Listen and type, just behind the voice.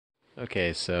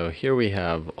Okay, so here we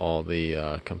have all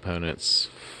the components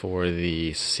for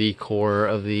the C-core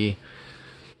of the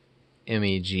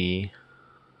MEG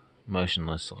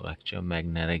motionless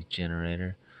electromagnetic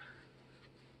generator.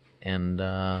 And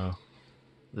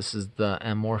this is the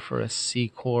Amorphorous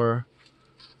C-core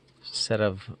set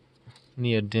of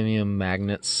neodymium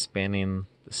magnets spanning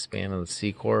the span of the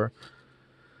C-core.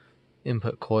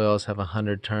 Input coils have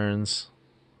 100 turns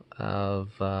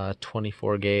of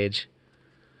 24 gauge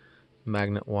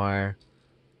magnet wire.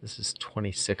 This is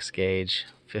 26 gauge,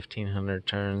 1500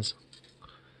 turns.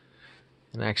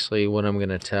 And actually what I'm going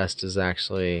to test is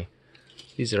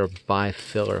these are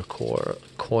bifiller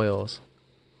coils.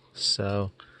 So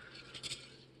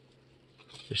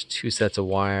there's two sets of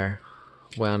wire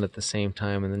wound at the same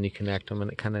time, and then you connect them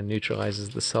and it kind of neutralizes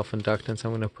the self-inductance. I'm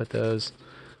going to put those,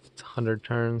 it's 100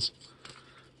 turns,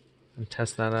 and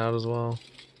test that out as well.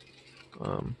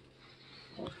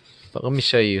 But let me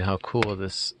show you how cool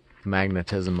this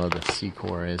magnetism of the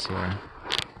C-core is here.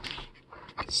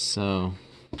 So,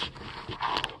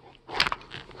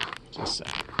 just a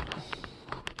second.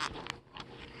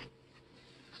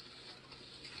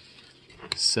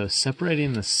 So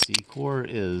separating the C-core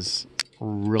is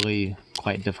really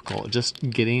quite difficult. Just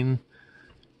getting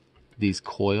these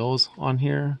coils on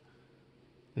here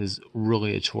is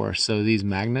really a chore. So these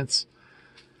magnets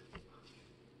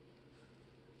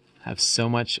have so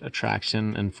much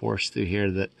attraction and force through here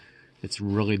that it's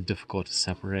really difficult to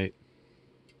separate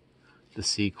the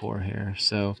C-core here.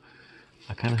 So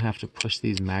I kind of have to push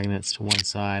these magnets to one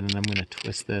side, and I'm going to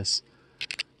twist this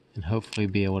and hopefully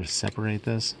be able to separate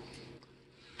this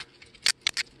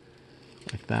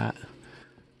like that.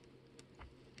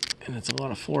 And it's a lot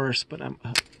of force, but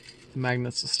the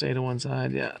magnets will stay to one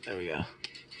side. Yeah, there we go.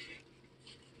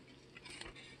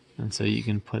 And so you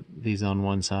can put these on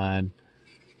one side,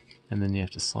 and then you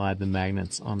have to slide the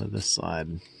magnets onto this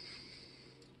side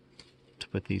to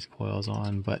put these coils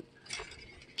on. But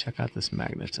check out this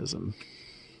magnetism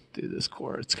through this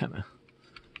core. It's kind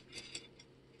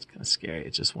of scary.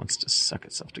 It just wants to suck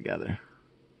itself together.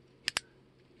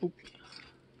 Oop.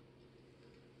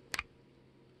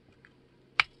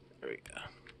 There we go.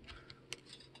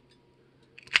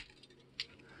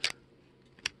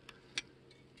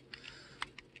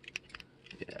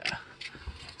 Yeah.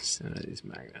 Center these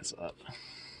magnets up.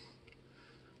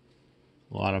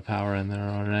 A lot of power in there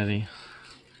already.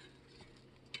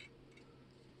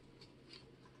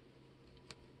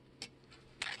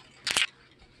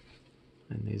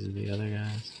 And these are the other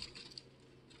guys.